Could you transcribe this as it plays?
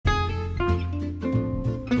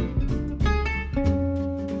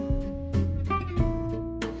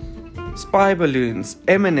spy balloons,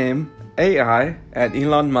 Eminem, AI, and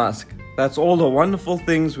Elon Musk. That's all the wonderful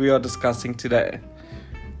things we are discussing today.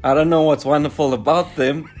 I don't know what's wonderful about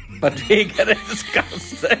them, but we're gonna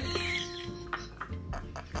discuss them.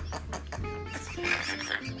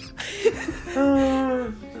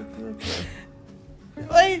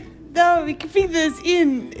 Wait, no, we can fit this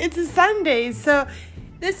in. It's a Sunday, so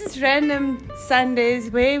this is Random Sundays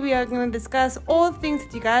where we are going to discuss all things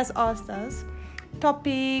that you guys asked us.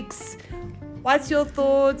 Topics, what's your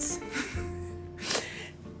thoughts?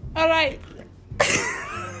 Alright.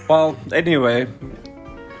 Well, anyway,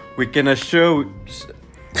 we can assure...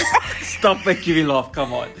 Stop making me laugh,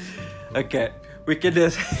 come on. Okay, we can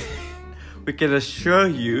assure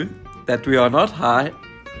you that we are not high.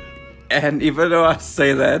 And even though I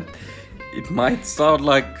say that, it might sound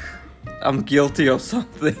like I'm guilty of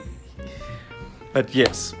something. But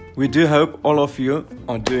yes, we do hope all of you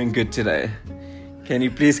are doing good today. Can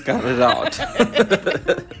you please cut it out?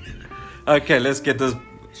 Okay, let's get this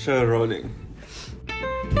show rolling.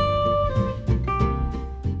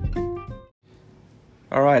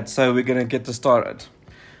 Alright, so we're gonna get this started.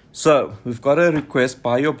 So, we've got a request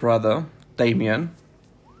by your brother, Damien.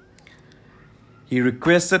 He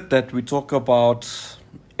requested that we talk about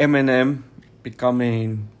Eminem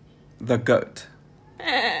becoming the GOAT.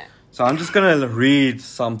 So I'm just gonna read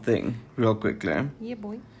something real quickly. Yeah,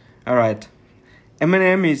 boy. Alright.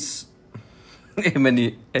 Eminem is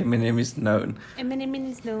known. Eminem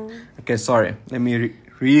is known. Okay, sorry. Let me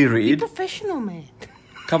reread. Be professional, man.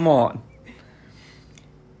 Come on.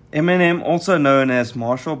 Eminem, also known as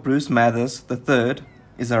Marshall Bruce Mathers III,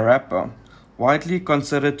 is a rapper, widely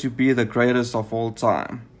considered to be the greatest of all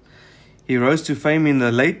time. He rose to fame in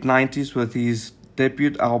the late 90s with his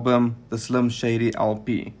debut album, The Slim Shady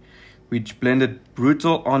LP, which blended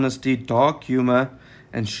brutal honesty, dark humor,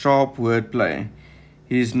 and sharp wordplay.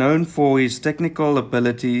 He is known for his technical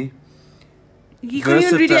ability, You couldn't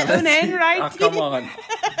even read your own handwriting. Oh, come on.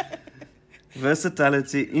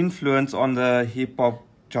 Versatility, influence on the hip-hop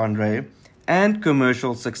genre, and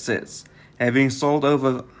commercial success, having sold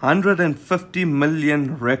over 150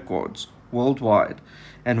 million records worldwide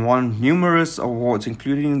and won numerous awards,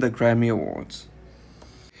 including the Grammy Awards.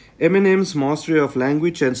 Eminem's mastery of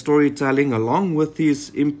language and storytelling, along with his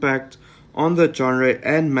impact on the genre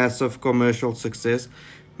and massive commercial success,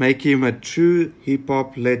 make him a true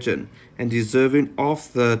hip-hop legend and deserving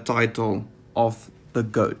of the title of the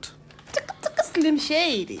GOAT. Slim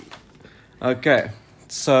Shady. Okay,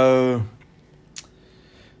 so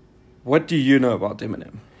what do you know about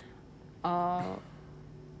Eminem?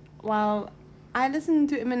 Well, I listened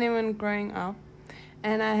to Eminem when growing up,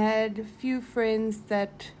 and I had a few friends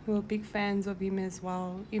that were big fans of him as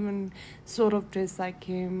well, even sort of dressed like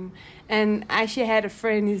him. And I actually had a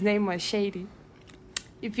friend, his name was Shady.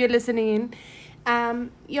 If you're listening in.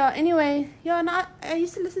 And I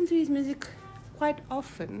used to listen to his music quite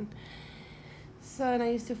often. So, and I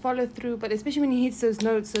used to follow through, but especially when he hits those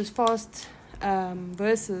notes, those fast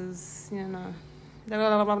verses, you know.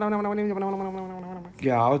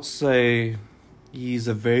 Yeah, I would say he's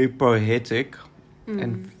a very poetic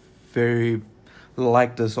and very,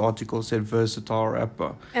 like this article said, versatile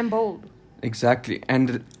rapper. And bold. Exactly.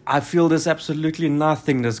 And I feel there's absolutely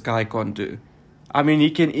nothing this guy can't do. I mean,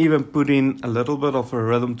 he can even put in a little bit of a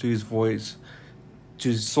rhythm to his voice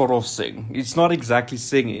to sort of sing. It's not exactly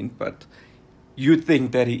singing, but you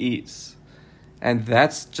think that he is. And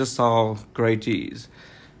that's just how great he is.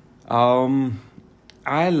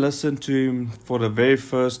 I listened to him for the very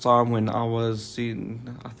first time when I was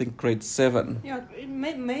in, I think, grade 7. Yeah,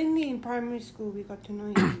 mainly in primary school we got to know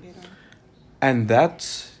him better. And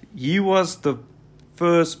he was the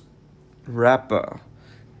first rapper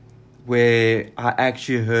where I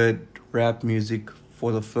actually heard rap music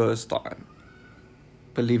for the first time.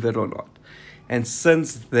 Believe it or not. And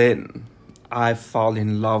since then, I fell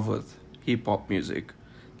in love with hip-hop music.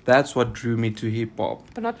 That's what drew me to hip-hop.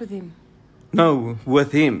 But not with him. No,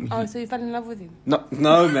 with him. Oh, so you fell in love with him?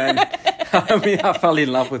 No, man. I mean, I fell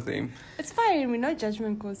in love with him. It's fine. We no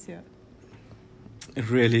judgment course here.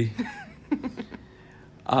 Really?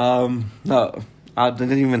 No. I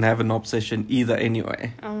didn't even have an obsession either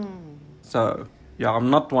anyway. Oh. So, yeah, I'm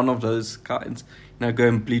not one of those kinds. You know, go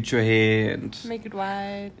and bleach your hair and... Make it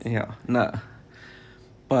white. Yeah, no.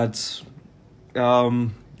 But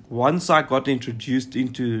once I got introduced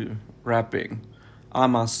into rapping, I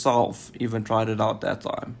myself even tried it out that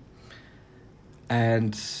time.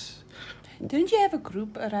 And... Didn't you have a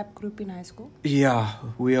rap group in high school? Yeah,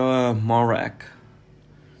 we are Morac.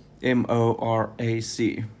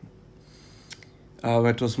 MORAC.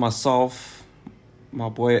 It was myself, my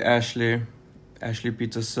boy Ashley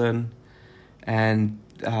Peterson, And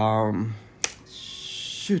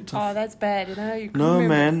shoot. Oh, that's bad. You know, you couldn't No,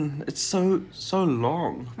 remember. man, it's so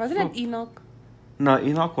long. Wasn't it Enoch? No,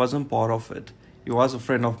 Enoch wasn't part of it. He was a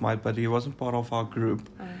friend of mine, but he wasn't part of our group.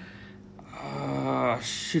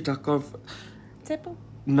 Shit, I can't. Tsepo?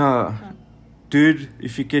 No. Oh. Dude,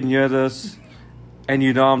 if you can hear this and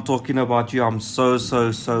you know I'm talking about you, I'm so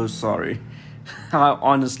sorry. I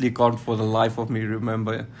honestly can't for the life of me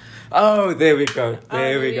remember. Oh, there we go.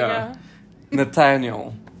 There we go.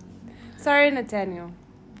 Nathaniel. Sorry, Nathaniel.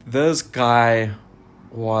 This guy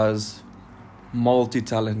was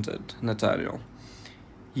multi-talented, Nathaniel.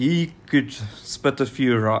 He could spit a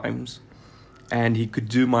few rhymes and he could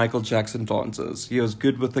do Michael Jackson dances. He was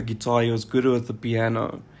good with the guitar, he was good with the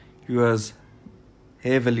piano. He was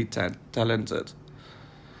heavily talented.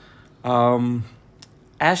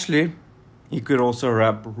 Ashley, he could also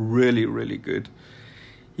rap really good.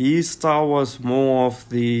 His style was more of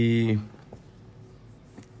the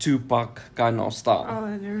Tupac kind of style.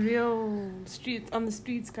 Oh, the real on the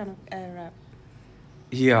streets kind of rap.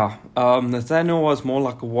 Yeah, Nathaniel was more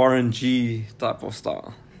like a Warren G type of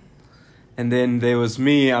style. And then there was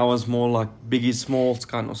me, I was more like Biggie Smalls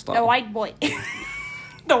kind of style. The white boy.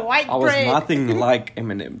 The white I was bread. nothing like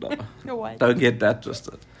Eminem though. The white. Don't get that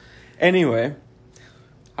twisted. Anyway,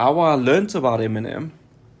 how I learned about Eminem,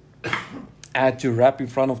 I had to rap in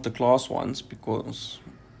front of the class once because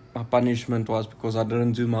my punishment was because I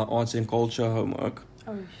didn't do my arts and culture homework.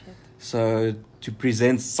 Oh, shit. So to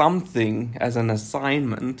present something as an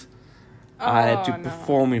assignment, I had to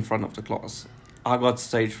perform in front of the class. I got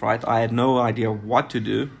stage fright. I had no idea what to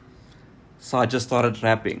do. So I just started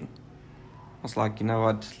rapping. I was like, you know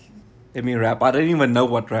what? Let me rap. I don't even know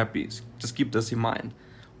what rap is. Just keep this in mind.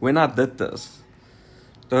 When I did this,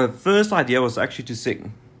 the first idea was actually to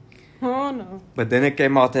sing. Oh, no. But then it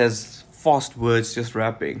came out as fast words, just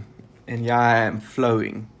rapping. And yeah, I am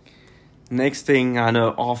flowing. Next thing I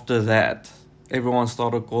know, after that, everyone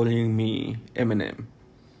started calling me Eminem.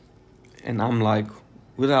 And I'm like,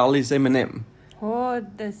 who the hell is Eminem? Oh,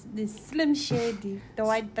 the Slim Shady, the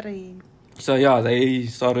white bread. So yeah, they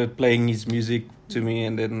started playing his music to me,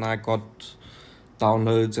 and then I got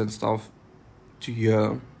downloads and stuff to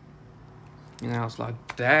hear. And I was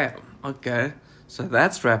like, damn, okay. So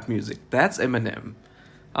that's rap music. That's Eminem.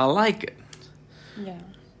 I like it. Yeah.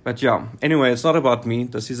 But yeah, anyway, it's not about me.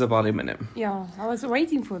 This is about Eminem. Yeah, I was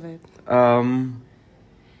waiting for that.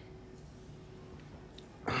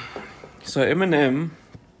 So Eminem,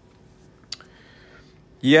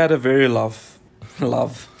 he had a very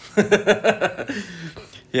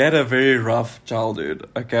he had a very rough childhood,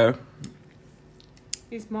 okay?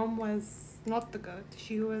 His mom was not the goat.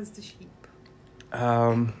 She was the sheep.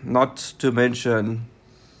 Not to mention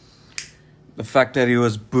the fact that he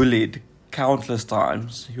was bullied countless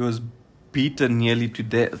times. He was beaten nearly to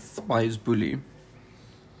death by his bully.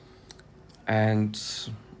 And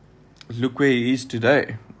look where he is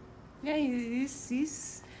today. Yeah,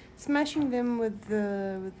 he's smashing them with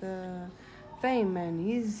the fame, man.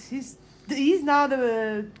 He's now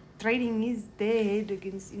trading his their head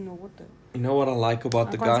against in the water. You know what I like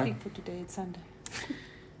about the guy? I can't speak for today. It's Sunday.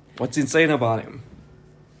 What's insane about him?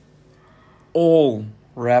 All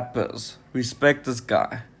rappers respect this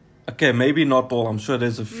guy. Okay, maybe not all. I'm sure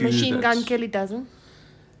there's a few. Machine Gun Kelly doesn't.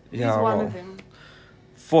 Yeah, He's one of them.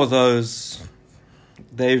 For those,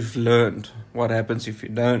 they've learned what happens if you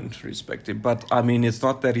don't respect him. But I mean, it's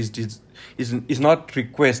not that he's not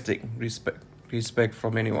requesting respect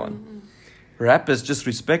from anyone. Mm-hmm. Rappers just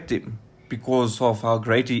respect him because of how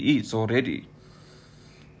great he is already.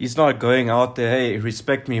 He's not going out there, hey,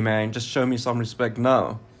 respect me, man, just show me some respect.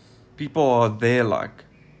 No. People are there like,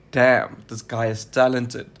 damn, this guy is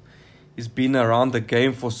talented. He's been around the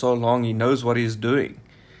game for so long, he knows what he's doing.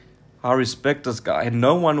 I respect this guy. And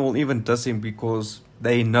no one will even diss him because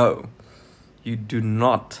they know you do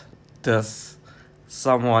not diss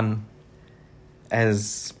someone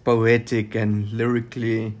as poetic and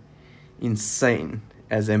lyrically insane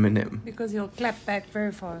as Eminem. Because he'll clap back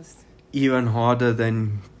very fast. Even harder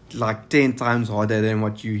than, like 10 times harder than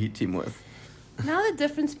what you hit him with. Now the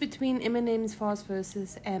difference between Eminem's fast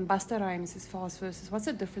verses and Busta Rhymes' fast verses, what's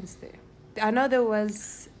the difference there? I know there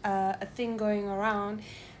was a thing going around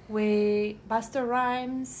where Busta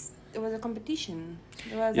Rhymes, there was a competition.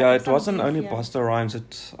 Yeah, it wasn't only Busta Rhymes.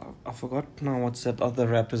 I forgot now what's that other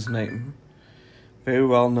rapper's name. Very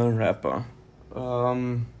well-known rapper.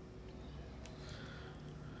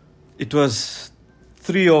 It was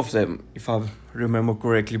 3 of them, if I remember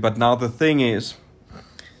correctly. But now the thing is,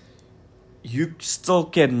 you still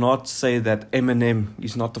cannot say that Eminem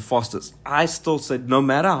is not the fastest. I still say no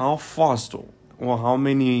matter how fast or how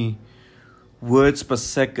many words per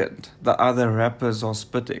second the other rappers are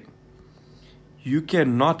spitting. You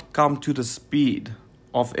cannot come to the speed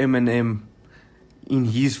of Eminem in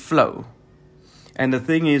his flow. And the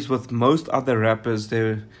thing is, with most other rappers,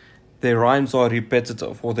 their rhymes are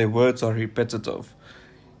repetitive, or their words are repetitive.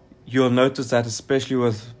 You'll notice that especially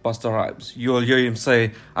with Busta Rhymes. You'll hear him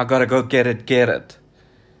say, I gotta go get it, get it.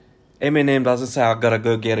 Eminem doesn't say, I gotta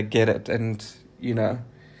go get it. And,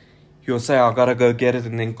 he'll say, I gotta go get it,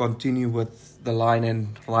 and then continue with the line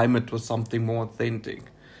and rhyme it with something more authentic.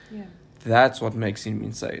 Yeah. That's what makes him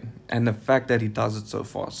insane. And the fact that he does it so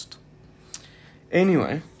fast.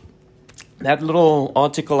 Anyway, that little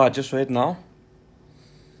article I just read now.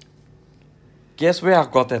 Guess where I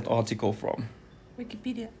got that article from?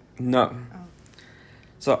 Wikipedia. No. Oh.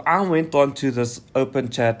 So I went on to this open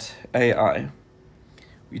chat AI,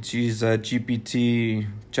 which is a GPT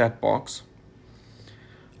chat box.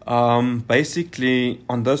 Basically,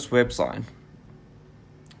 on this website,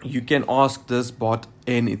 you can ask this bot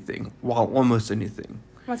anything. Well, almost anything.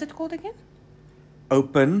 What's it called again?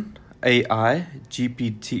 Open AI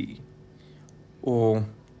GPT or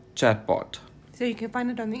chatbot. So you can find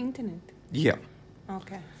it on the internet? Yeah.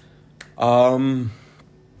 Okay.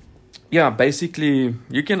 Yeah, basically,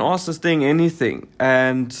 you can ask this thing anything.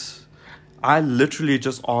 And I literally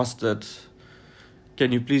just asked it,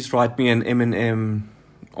 can you please write me an Eminem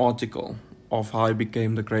article of how he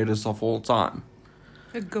became the greatest of all time?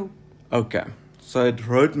 Go. Okay, so it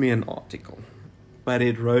wrote me an article, but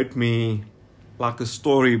it wrote me like a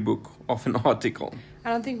storybook of an article. I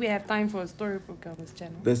don't think we have time for a storybook on this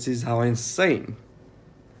channel. This is how insane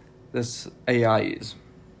this AI is.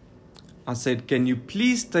 I said, can you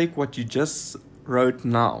please take what you just wrote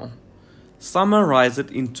now, summarize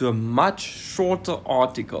it into a much shorter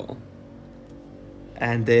article?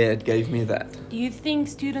 And there it gave me that. Do you think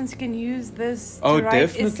students can use this to Oh, write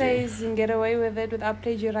definitely. essays and get away with it without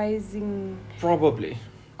plagiarizing Probably.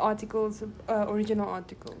 articles, original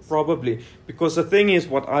articles? Probably. Because the thing is,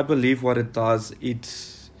 what I believe what it does, it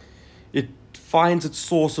finds its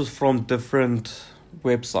sources from different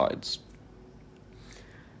websites.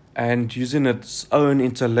 And using its own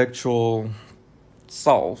intellectual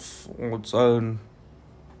self, or its own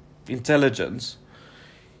intelligence,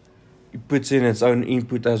 it puts in its own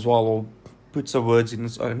input as well, or puts the words in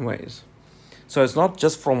its own ways. So it's not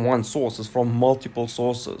just from one source, it's from multiple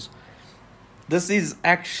sources. This is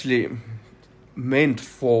actually meant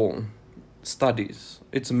for studies.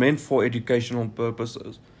 It's meant for educational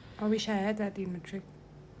purposes. I wish I had that in matric.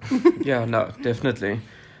 Yeah, no, definitely.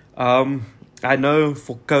 I know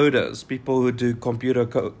for coders, people who do computer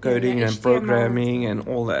coding Yeah, and HTML. programming and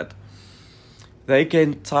all that, they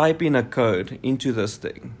can type in a code into this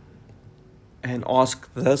thing and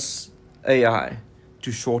ask this AI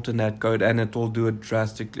to shorten that code, and it will do it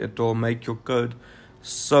drastically. It will make your code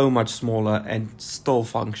so much smaller and still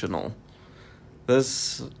functional.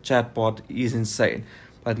 This chatbot is insane.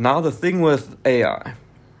 But now the thing with AI,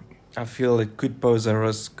 I feel it could pose a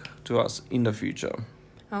risk to us in the future.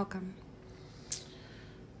 How come?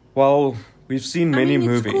 Well, we've seen many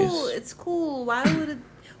movies. It's cool. Why would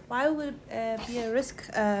it be a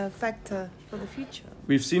risk factor for the future?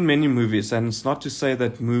 We've seen many movies, and it's not to say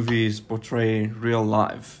that movies portray real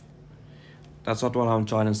life. That's not what I'm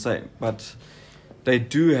trying to say. But they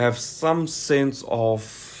do have some sense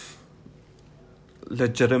of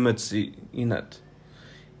legitimacy in it.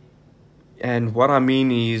 And what I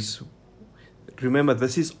mean is, remember,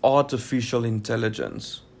 this is artificial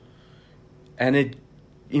intelligence. And it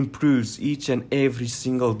improves each and every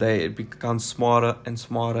single day. It becomes smarter and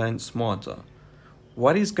smarter and smarter.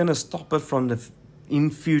 What is going to stop it from in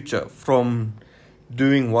future from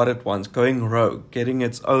doing what it wants, going rogue, getting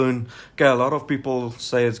its own? Okay, a lot of people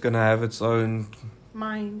say it's going to have its own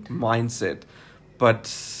mindset,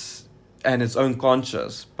 and its own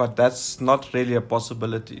conscious, but that's not really a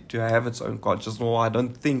possibility to have its own conscious. No, I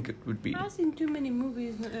don't think it would be. I've seen too many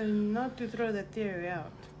movies not to throw that theory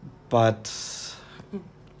out. But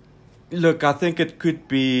look, I think it could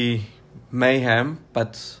be mayhem,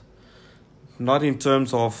 but not in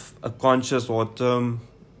terms of a conscious or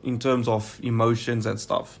in terms of emotions and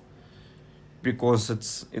stuff, because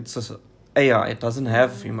it's a AI. It doesn't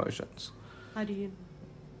have emotions. How do you?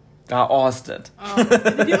 I asked it. Oh,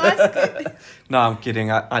 did you ask it? No, I'm kidding.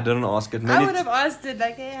 I didn't ask it. I would have asked it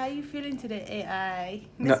like, "Hey, how you feeling today, AI?"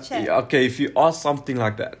 Let's chat. Okay, if you ask something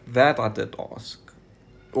like that I did ask.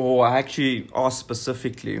 Or I actually asked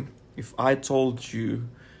specifically, if I told you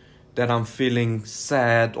that I'm feeling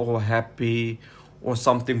sad or happy or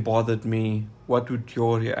something bothered me, what would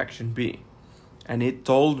your reaction be? And it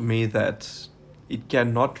told me that it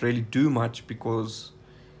cannot really do much because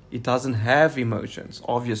It doesn't have emotions,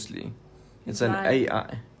 obviously. It's He's an lying.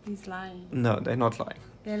 AI. He's lying. No, they're not lying.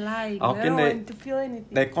 They're lying. How They can don't they- want to feel anything.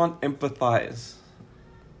 They can't empathize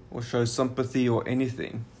or show sympathy or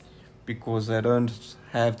anything because they don't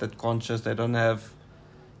have that conscious, they don't have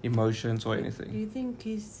emotions or Do anything. you think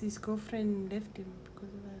his girlfriend left him because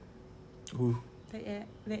of that? Who?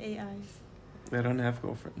 The AIs. They don't have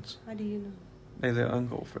girlfriends. How do you know? They're their own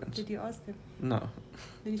girlfriends. Did you ask them? No.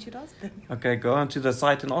 Then you should ask them. Okay, go onto the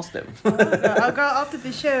site and ask them. I'll go after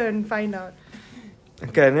the show and find out.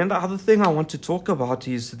 Okay, and then the other thing I want to talk about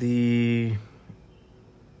is The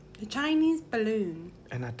Chinese balloon.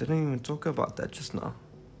 and I didn't even talk about that just now.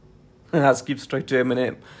 I skip straight to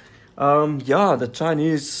Eminem. Yeah, the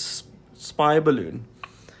Chinese spy balloon.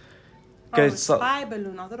 Okay, so spy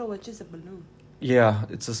balloon. I thought it was just a balloon. yeah,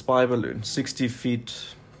 it's a spy balloon, 60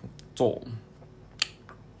 feet tall.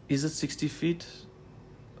 Is it 60 feet?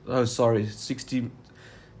 Oh, sorry, 60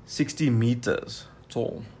 meters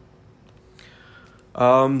tall.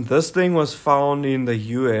 This thing was found in the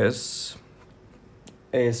US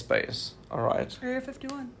airspace. All right. Area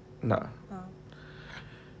 51. No, Oh.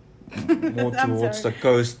 more I'm towards sorry.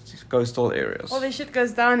 the coastal areas. All this shit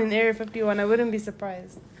goes down in Area 51. I wouldn't be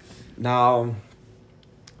surprised. Now,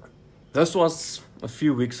 this was a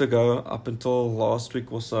few weeks ago, up until last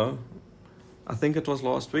week or so. I think it was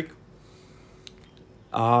last week.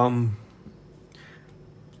 Joe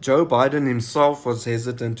Biden himself was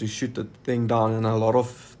hesitant to shoot the thing down, and a lot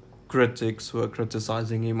of critics were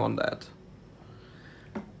criticizing him on that.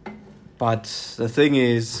 But the thing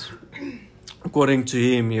is, according to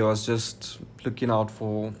him, he was just looking out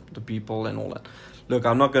for the people and all that. Look,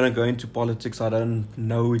 I'm not going to go into politics. I don't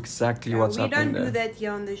know exactly what's happening We don't do there. that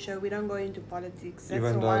here on the show. We don't go into politics. That's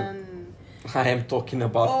Even the though one. I am talking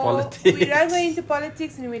about Oh, politics. We don't go into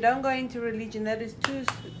politics and we don't go into religion. That is two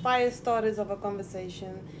fire starters of a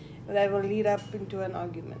conversation that will lead up into an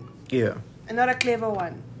argument. Yeah. And not a clever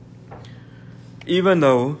one. Even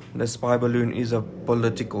though the spy balloon is a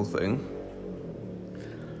political thing,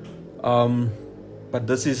 but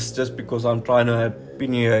this is just because I'm trying to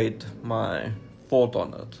opinionate my thought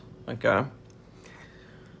on it. Okay.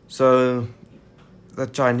 So the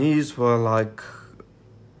Chinese were like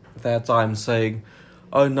that time saying,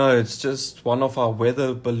 "Oh no, it's just one of our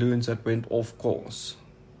weather balloons that went off course."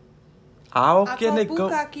 How can it go?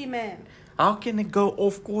 Man. How can it go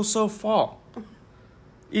off course so far?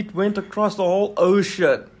 It went across the whole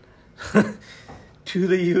ocean to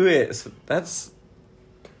the US. That's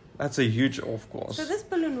a huge off course. So this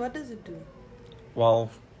balloon, what does it do? Well,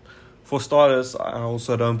 for starters, I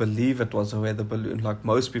also don't believe it was a weather balloon, like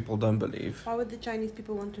most people don't believe. Why would the Chinese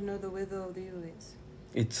people want to know the weather of the US?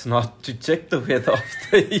 It's not to check the weather of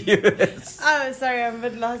the US. Oh, sorry, I'm a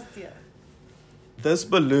bit lost here. This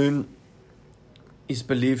balloon is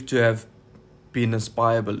believed to have been a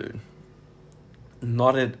spy balloon,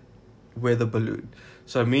 not a weather balloon.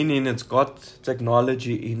 So meaning it's got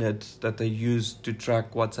technology in it that they use to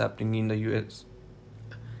track what's happening in the US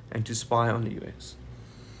and to spy on the US.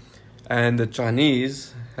 And the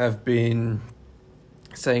Chinese have been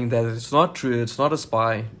saying that it's not true, it's not a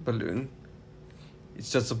spy balloon.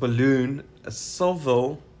 It's just a balloon, a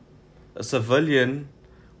civilian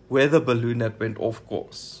weather balloon that went off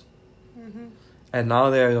course. Mm-hmm. And now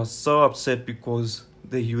they are so upset because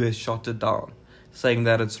the US shot it down, saying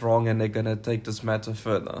that it's wrong and they're going to take this matter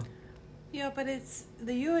further. Yeah, but it's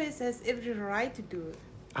the US has every right to do it.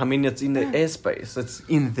 I mean, it's in the airspace. It's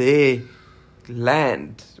in their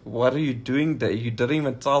land. What are you doing there? You didn't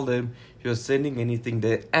even tell them you're sending anything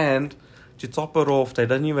there. And to top it off, they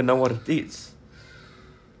don't even know what it is.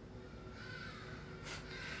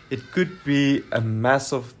 It could be a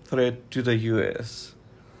massive threat to the US.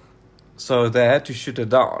 So they had to shoot it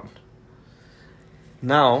down.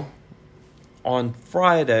 Now, on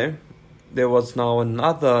Friday, there was now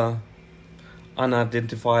another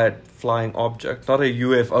unidentified flying object, not a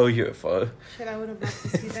UFO, Shit, I would have loved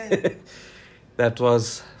to see that. that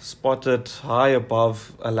was spotted high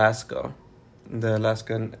above Alaska, in the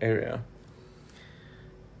Alaskan area.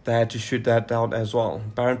 They had to shoot that down as well.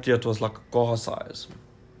 Apparently it was like a car size.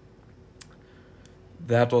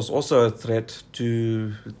 That was also a threat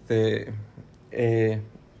to the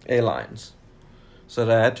airlines. So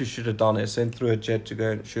they had to shoot it down. They sent through a jet to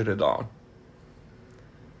go and shoot it down.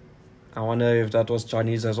 I wonder if that was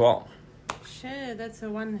Chinese as well. Shit, that's a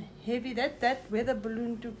one heavy. That weather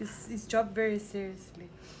balloon took his job very seriously.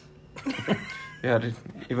 Yeah, they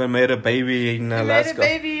even made a baby in He Alaska. made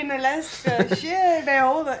a baby in Alaska. Shit,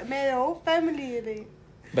 made a whole family there.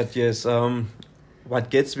 But yes, what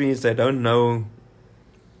gets me is they don't know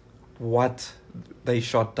what they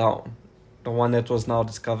shot down. the one that was now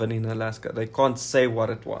discovered in Alaska. They can't say what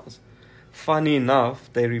it was. Funny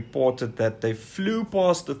enough, they reported that they flew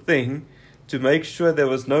past the thing to make sure there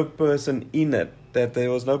was no person in it, that there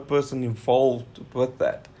was no person involved with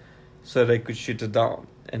that, so they could shoot it down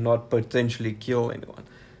and not potentially kill anyone.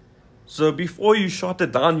 So before you shot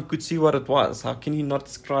it down, you could see what it was. How can you not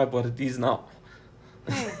describe what it is now?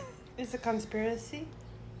 It's a conspiracy.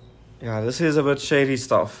 Yeah, this is a bit shady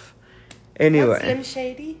stuff. Anyway. Not Slim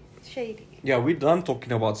Shady? Shady. Yeah, we're done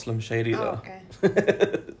talking about Slim Shady though. Okay.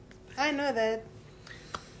 I know that.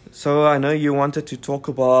 So I know you wanted to talk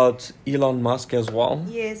about Elon Musk as well.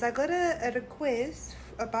 Yes, I got a request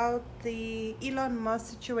about the Elon Musk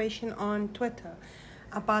situation on Twitter,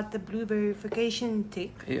 about the blue verification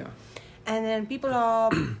tick. Yeah. And then people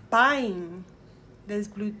are buying this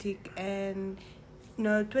blue tick, and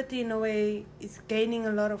Twitter in a way is gaining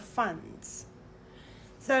a lot of funds.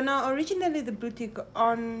 So now originally the blue tick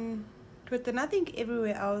on Twitter, and I think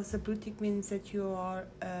everywhere else, the blue tick means that you are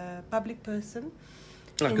a public person.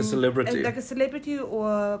 Like a celebrity. Like a celebrity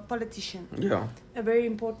or a politician. Yeah. A very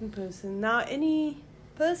important person. Now any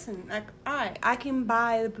person, like I can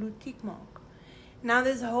buy the blue tick mark. Now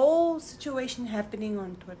there's a whole situation happening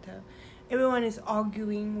on Twitter. Everyone is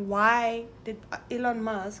arguing, why did Elon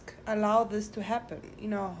Musk allow this to happen?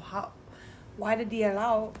 Why did he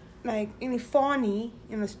allow any Fawny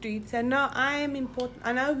in the streets? And now I am important.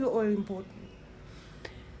 I know you're all important.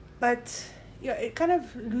 But it kind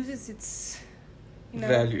of loses its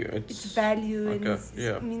value. Its value, okay.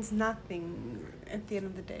 And it means nothing at the end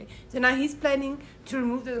of the day. So now he's planning to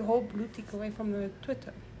remove the whole blue tick away from the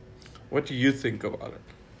Twitter. What do you think about it?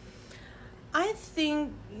 I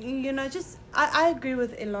think, I agree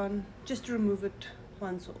with Elon, just to remove it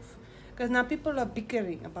once off. Because now people are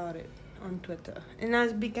bickering about it on Twitter. And now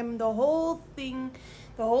it's become the whole thing,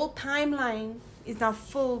 the whole timeline is now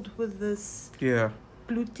filled with this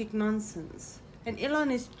blue tick nonsense. And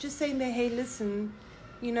Elon is just saying that, hey, listen,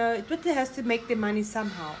 Twitter has to make their money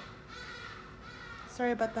somehow.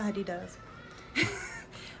 Sorry about the Adidas.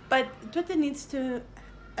 But Twitter needs to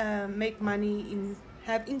make money,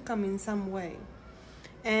 have income in some way.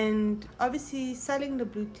 And obviously selling the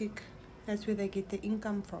blue tick, that's where they get the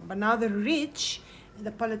income from. But now the rich, the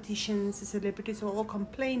politicians, the celebrities are all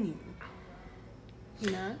complaining.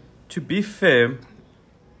 To be fair,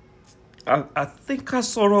 I think I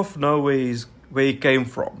sort of know where he came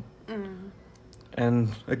from.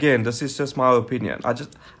 And again, this is just my opinion.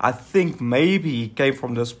 I think maybe he came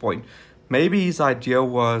from this point. Maybe his idea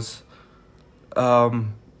was,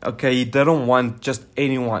 he didn't want just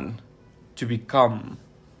anyone to become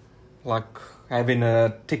having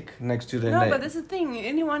a tick next to their name. No, but that's the thing.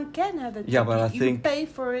 Anyone can have a tick. Yeah, but I think you pay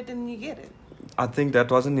for it and you get it. I think that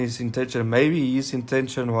wasn't his intention. Maybe his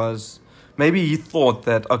intention was, maybe he thought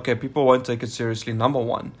that, people won't take it seriously, number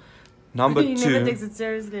one. Number he two, never takes it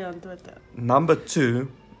seriously on Twitter. Number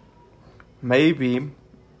two, maybe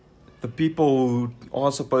the people who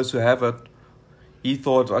are supposed to have it, he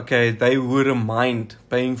thought, they wouldn't mind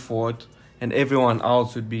paying for it, and everyone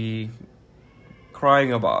else would be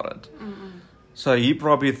crying about it. So he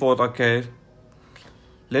probably thought,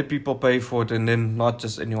 let people pay for it, and then not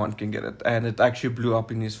just anyone can get it. And it actually blew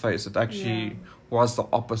up in his face. It actually was the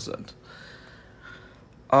opposite.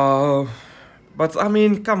 But I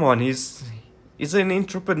mean, come on, he's an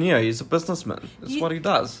entrepreneur. He's a businessman. That's what he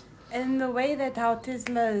does. And the way that how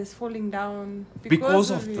Tesla is falling down because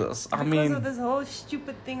of this. Because of this whole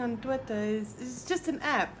stupid thing on Twitter is just an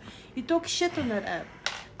app. You talk shit on that app.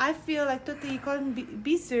 I feel like Twitter, you can't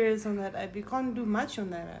be serious on that app. You can't do much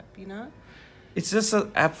on that app, It's just an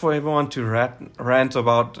app for everyone to rant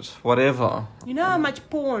about whatever. You know how much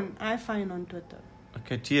porn I find on Twitter?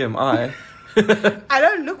 Okay, TMI. I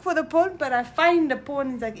don't look for the porn, but I find the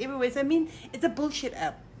porn is everywhere. So I mean, it's a bullshit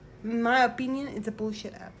app. In my opinion, it's a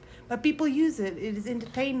bullshit app. But people use it. It is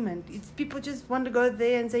entertainment. People just want to go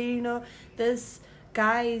there and say, this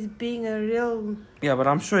guy is being a real... Yeah, but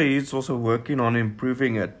I'm sure he's also working on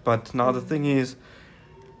improving it. But now the thing is,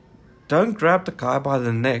 don't grab the guy by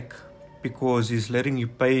the neck because he's letting you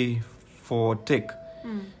pay for a tick.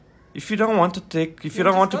 If you don't want a tick, if you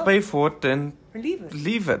don't want to pay for it, then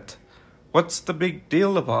leave it. What's the big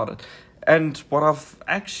deal about it? And what I've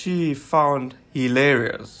actually found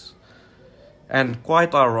hilarious and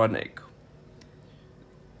quite ironic,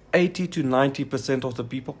 80 to 90% of the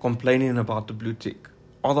people complaining about the blue tick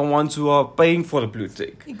are the ones who are paying for the blue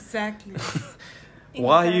tick. Exactly.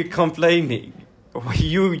 Why are you complaining?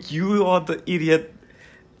 You are the idiot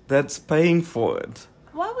that's paying for it.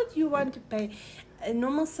 Why would you want to pay? A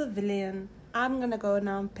normal civilian I'm gonna go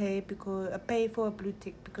now and pay for a blue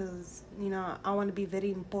tick because I want to be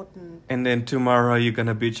very important, And then tomorrow you're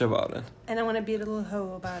gonna bitch about it. and I want to be a little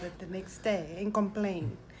hoe about it the next day and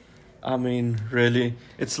complain. I mean, really,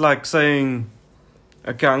 it's like saying,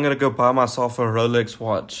 okay, I'm gonna go buy myself a Rolex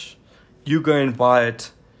watch. You go and buy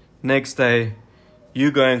it. Next day,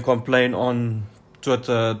 you go and complain on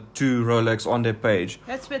Twitter to Rolex on their page.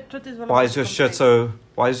 That's what Twitter's all Why about. is your shit so?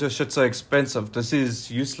 Why is your shit so expensive? This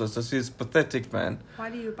is useless. This is pathetic, man.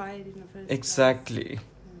 Why do you buy it in the first place? Exactly.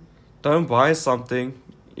 Don't buy something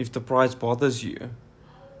if the price bothers you.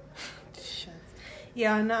 Shit.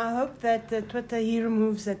 Yeah, and I hope that Twitter, he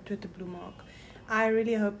removes that Twitter blue mark. I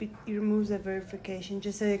really hope he removes that verification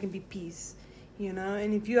just so there can be peace,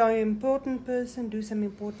 And if you are an important person, do some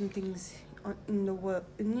important things in the world.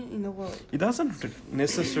 In the world, He doesn't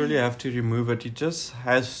necessarily have to remove it. He just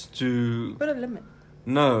has to. put a limit.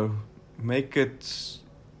 No, make it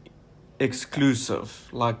exclusive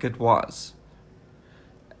like it was.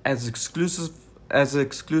 As exclusive as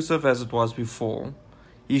it was before.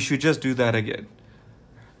 He should just do that again.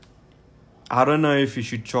 I don't know if you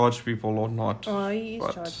should charge people or not. Oh, he is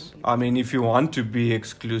but, charging people. I mean, if you want to be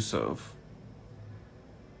exclusive.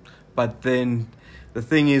 But then the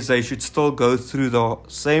thing is, they should still go through the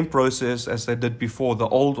same process as they did before, the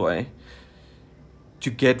old way, to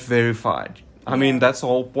get verified. I mean, that's the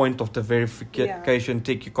whole point of the verification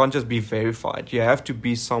tick. You can't just be verified. You have to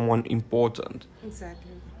be someone important.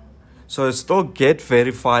 Exactly. So still get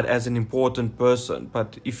verified as an important person.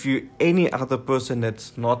 But if you any other person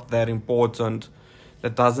that's not that important,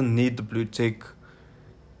 that doesn't need the blue tick,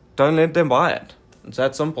 don't let them buy it. It's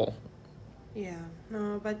that simple. Yeah,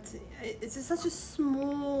 no, but it's just such a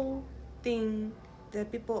small thing that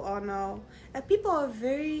people are now. People are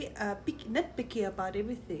very nitpicky about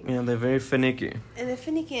everything. Yeah, they're very finicky. And they're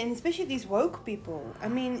finicky, and especially these woke people. I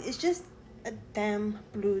mean, it's just a damn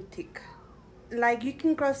blue tick. Like, you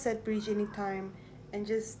can cross that bridge anytime and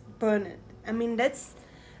just burn it. I mean,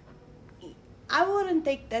 I wouldn't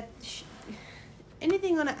take that.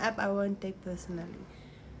 Anything on an app, I won't take personally,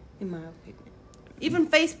 in my opinion. Even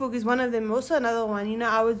Facebook is one of them. Also another one.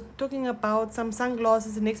 I was talking about some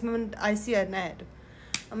sunglasses. The next moment, I see an ad.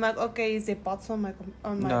 I'm like, okay, is there bots on my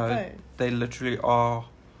phone? No, they literally are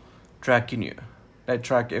tracking you. They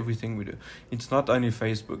track everything we do. It's not only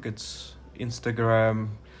Facebook. It's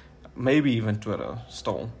Instagram, maybe even Twitter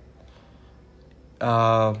still.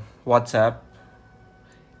 WhatsApp.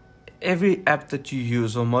 Every app that you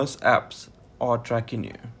use, or most apps, are tracking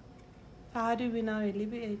you. How do we now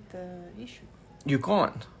alleviate the issue? You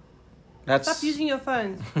can't. Stop using your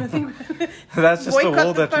phones. That's just the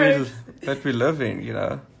world phones. that we live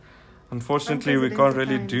in, Unfortunately, we can't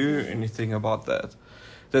really do anything about that.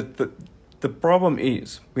 The problem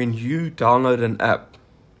is, when you download an app,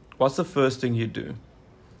 what's the first thing you do?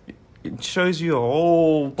 It shows you a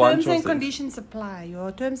whole bunch of terms and things. conditions apply.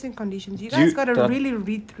 Your terms and conditions. You guys got to really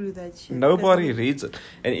read through that shit. Nobody reads it.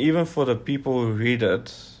 And even for the people who read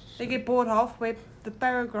it, they get bored halfway the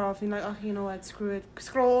paragraph. You're like, oh, you know what, screw it.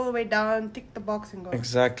 Scroll all the way down, tick the box and go.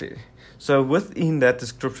 Exactly. So within that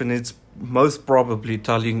description, it's most probably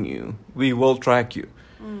telling you, we will track you.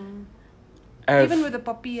 Even with the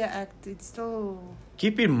PAPIA Act, it's still...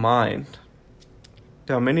 Keep in mind,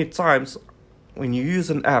 there are many times when you use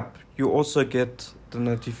an app, you also get the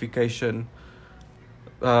notification.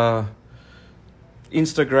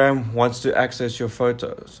 Instagram wants to access your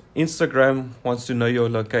photos. Instagram wants to know your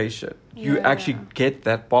location. You actually get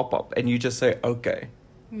that pop-up and you just say, okay.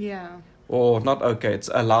 Yeah. Or not okay, it's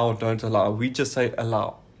allow, don't allow. We just say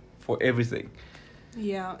allow for everything.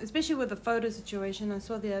 Yeah, especially with the photo situation. I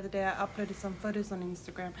saw the other day, I uploaded some photos on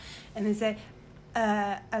Instagram. And they say,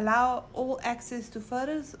 allow all access to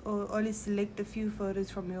photos or only select a few photos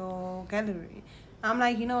from your gallery. I'm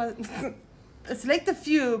like, you know what? Select a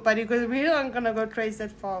few, but because we aren't going to go trace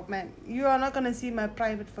that far, man. You are not going to see my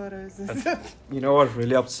private photos. You know what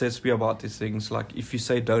really upsets me about these things? Like, if you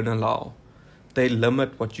say don't allow, they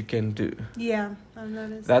limit what you can do. Yeah, I've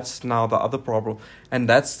noticed. That's now the other problem. And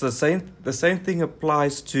that's the same thing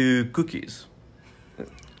applies to cookies.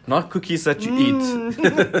 Not cookies that you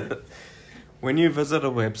eat. When you visit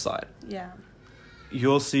a website,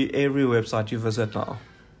 you'll see every website you visit now,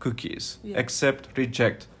 cookies, accept,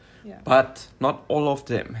 reject. Yeah. But not all of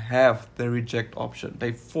them have the reject option.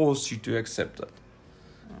 They force you to accept it.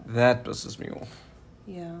 That pisses me off.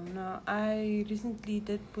 Yeah, no, I recently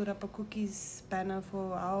did put up a cookies banner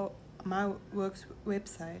for my work's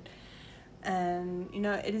website. And,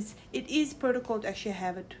 it is protocol to actually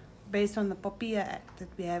have it based on the PAPIA Act that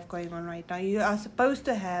we have going on right now. You are supposed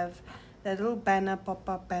to have that little banner,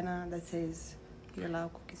 pop-up banner that says you allow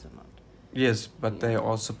cookies or not. Yes, but they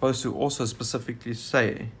are supposed to also specifically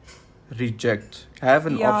say reject. Have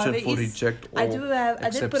an option for reject or I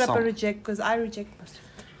did put up some. a reject because I reject most of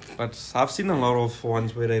it. But I've seen a lot of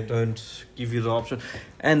ones where they don't give you the option.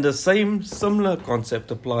 And the similar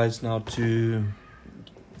concept applies now to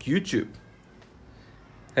YouTube.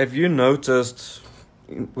 Have you noticed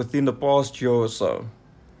within the past year or so,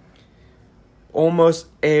 almost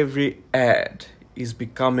every ad is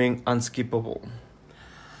becoming unskippable?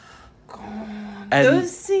 And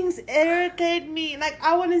those things irritate me. Like,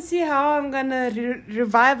 I want to see how I'm going to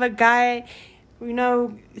revive a guy, you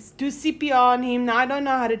know, do CPR on him. Now, I don't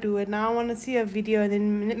know how to do it. Now, I want to see a video. And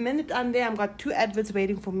then the minute I'm there, I've got 2 adverts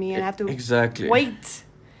waiting for me. And I have to wait.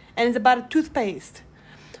 And it's about a toothpaste.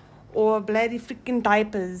 Or bloody freaking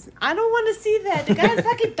diapers. I don't want to see that. The guy's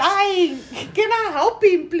fucking dying. Can I help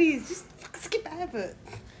him, please? Just skip advert.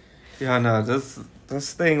 Yeah, no,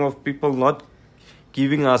 this thing of people not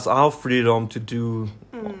giving us our freedom to do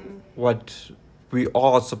what we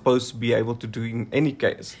are supposed to be able to do in any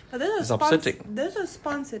case. But those are upsetting. Those are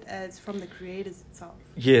sponsored ads from the creators itself.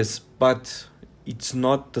 Yes, but it's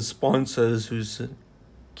not the sponsors who's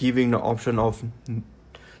giving the option of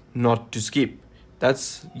not to skip.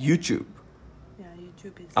 That's YouTube. Yeah,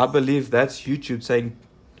 YouTube is... I believe that's YouTube saying,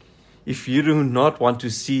 if you do not want to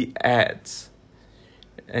see ads,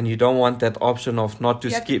 and you don't want that option of not to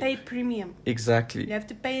skip. You have to pay premium. Exactly. You have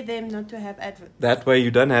to pay them not to have adverts. That way you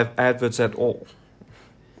don't have adverts at all.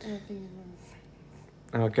 I think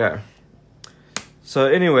Okay. So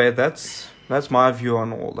anyway, that's my view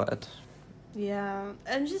on all that. Yeah.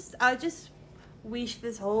 And I just wish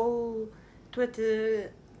this whole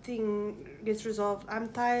Twitter thing gets resolved. I'm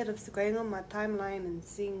tired of going on my timeline and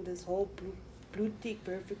seeing this whole blue tick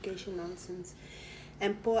verification nonsense.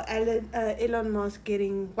 And poor Elon Musk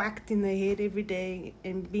getting whacked in the head every day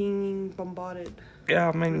and being bombarded. Yeah,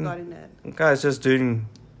 I mean, regarding that. The guy's just doing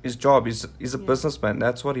his job. He's a businessman.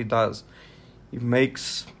 That's what he does. He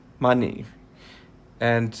makes money.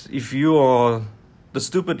 And if you are the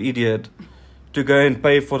stupid idiot to go and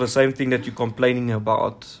pay for the same thing that you're complaining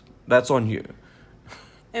about, that's on you.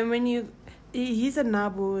 And when he's a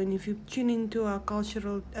Nabu, and if you tune into our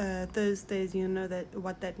cultural Thursdays, you know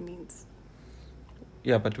what that means.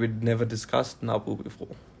 Yeah, but we'd never discussed Nabu before.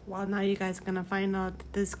 Well, now you guys gonna find out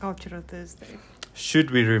this cultural Thursday. Should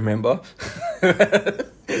we remember?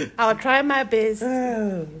 I'll try my best.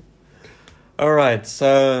 Alright,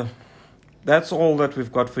 so that's all that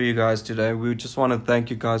we've got for you guys today. We just want to thank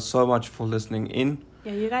you guys so much for listening in.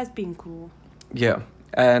 Yeah, you guys being cool. Yeah,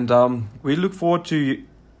 and we look forward to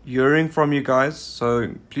hearing from you guys.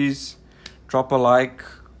 So please drop a like,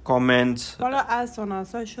 comment. Follow us on our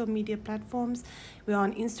social media platforms. We're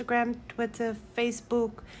on Instagram, Twitter,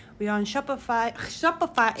 Facebook. We're on Shopify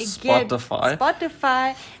again.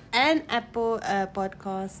 Spotify and Apple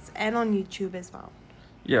Podcasts, and on YouTube as well.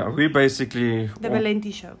 Yeah, we basically The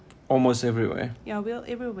Valenti Show. Almost everywhere. Yeah, we're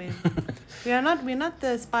everywhere. We're not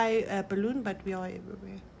the spy balloon, but we are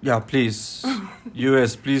everywhere. Yeah, please.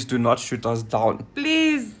 US, please do not shoot us down.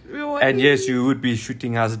 Please. And yes, you would be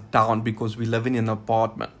shooting us down because we live in an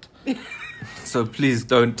apartment. So please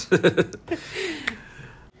don't.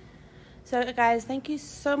 So guys, thank you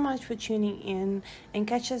so much for tuning in, and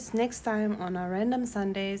catch us next time on our Random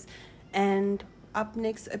Sundays. And up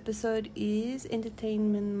next episode is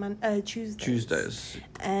Entertainment Tuesdays.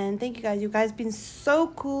 And thank you guys. You guys been so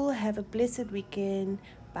cool. Have a blessed weekend.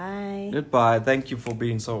 Bye. Goodbye. Thank you for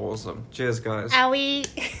being so awesome. Cheers, guys. Owie.